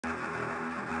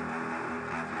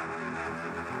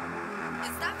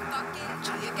fucking G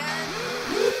again.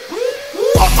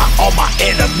 All my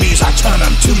enemies, I turn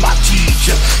them to my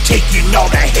teacher. Taking all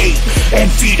the hate and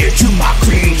feed it to my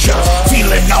creature.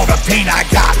 Feeling all the pain, I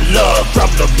got love from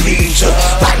the bleacher.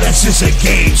 Violence is a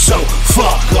game, so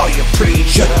fuck all your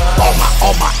preacher.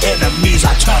 All my enemies,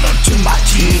 I turn them to my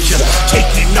teacher.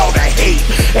 Taking all the hate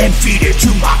and feed it to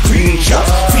my creature.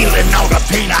 Feeling all the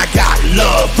pain, I got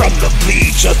love from the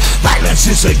bleacher. Violence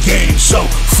is a game, so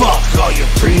fuck all your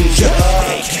preacher.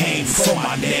 They came for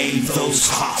my name, those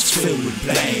hearts filled with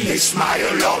blame. They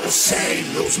smile all the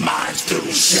same, those minds filled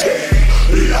with shame.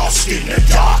 Lost in the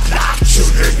dark like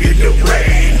children in the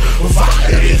rain.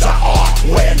 Violence is an art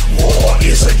when war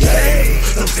is a game.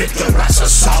 The victor writes a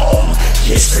song,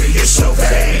 history is so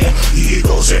vain.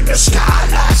 Eagles in the sky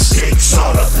like snakes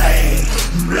on a plane.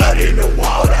 Blood in the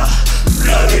water,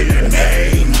 blood in the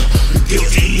name.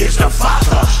 Guilty is the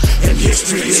father, and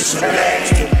history is the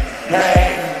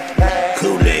name.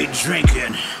 Kool-Aid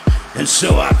drinking, and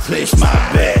so I place my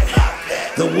bet.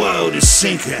 The world is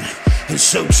sinking, and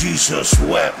so Jesus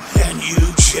wept. And you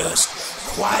just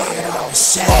quiet all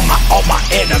sad. All my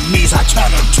enemies, I turn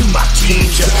them to my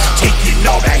teacher. Taking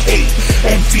all the hate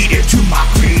and feed it to my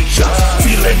creature.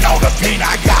 Feeling all the pain,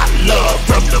 I got love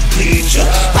from the bleacher.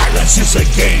 Violence is a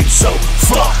game, so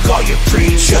fuck all your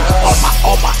preacher.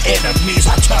 All my enemies,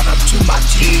 I turn them to my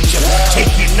teacher.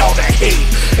 Taking all the hate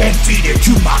and feed it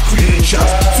to my creature.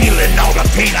 Feeling all the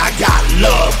pain, I got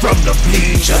love from the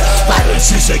bleacher.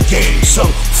 Violence is a game, so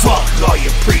fuck all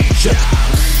your preacher.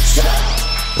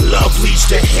 Love leads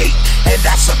to hate, and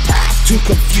that's a path to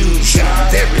confusion.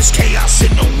 There is chaos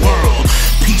in the world,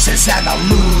 peace is an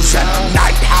illusion.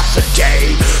 Night has a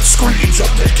day, screams of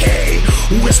decay,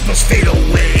 whispers fade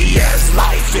away as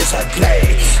life is a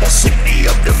play. A city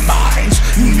of the minds,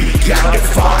 unique and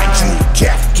defined. You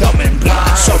deaf, dumb and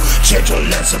blind, so gentle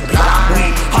and sublime. We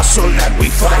hustle and we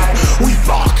fight, we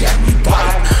bark and we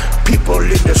bite. People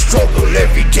in the struggle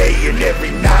every day and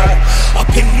every night.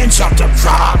 Opinions are the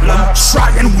problem,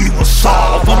 trying we will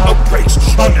solve. On the brakes,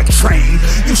 on the train,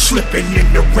 you slipping in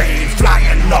the rain,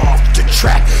 flying off the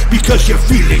track because your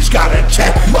feelings got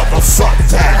attacked. Motherfuck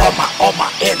that. All my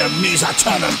enemies, I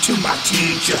turn them to my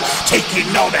teacher.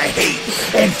 Taking all the hate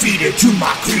and feed it to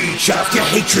my creature. Your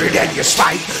hatred and your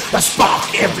spite, a spark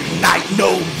every night.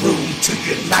 No room to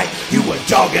unite. You a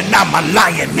dog and I'm a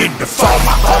lion in the fight.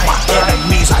 All my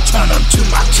enemies, I turn them to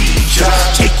my teacher.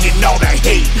 Taking all the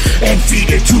hate and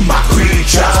feed it to my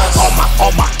creature.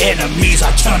 All my enemies, I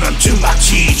turn them to my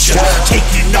teacher.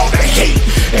 Taking all the hate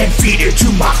and feed it to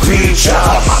my creature.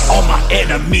 All my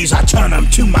enemies, I turn them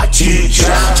to my teacher.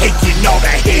 Taking all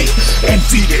the hate and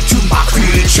feed it to my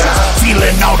creature.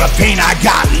 Feeling all the pain, I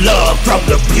got love from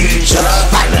the bleacher.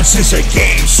 Violence is a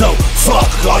game, so fuck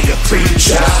all your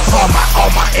preacher.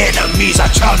 All my enemies, I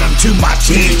turn them to my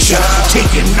teacher.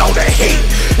 Taking all the hate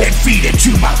and feed it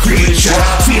to my creature.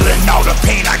 Feeling all the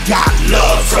pain, I got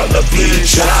love from the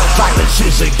bleacher. Violence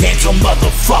is a game, so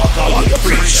motherfuck all your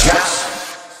preachers.